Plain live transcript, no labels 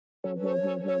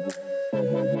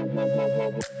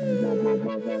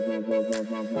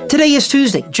Today is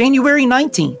Tuesday, January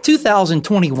 19,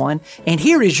 2021, and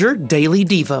here is your Daily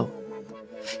Devo.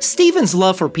 Stephen's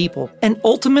love for people, and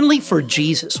ultimately for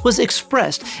Jesus, was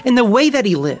expressed in the way that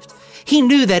he lived. He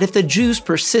knew that if the Jews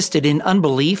persisted in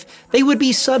unbelief, they would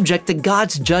be subject to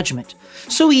God's judgment.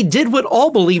 So he did what all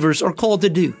believers are called to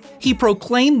do. He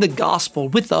proclaimed the gospel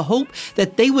with the hope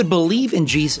that they would believe in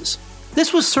Jesus.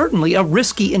 This was certainly a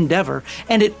risky endeavor,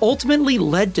 and it ultimately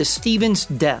led to Stephen's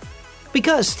death.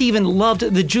 Because Stephen loved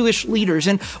the Jewish leaders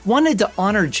and wanted to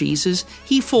honor Jesus,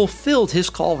 he fulfilled his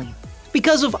calling.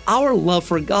 Because of our love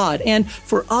for God and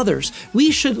for others,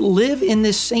 we should live in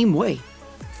this same way.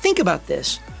 Think about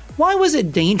this. Why was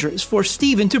it dangerous for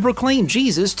Stephen to proclaim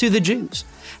Jesus to the Jews?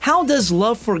 How does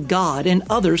love for God and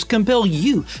others compel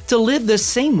you to live the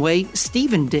same way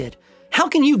Stephen did? How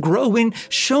can you grow in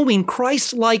showing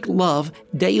Christ-like love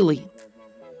daily?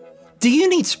 Do you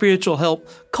need spiritual help?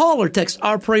 Call or text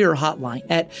our prayer hotline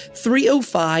at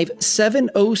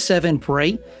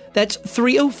 305-707-PRAY. That's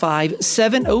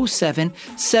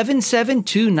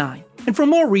 305-707-7729. And for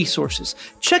more resources,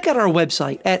 check out our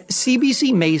website at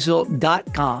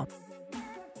cbcmaysville.com.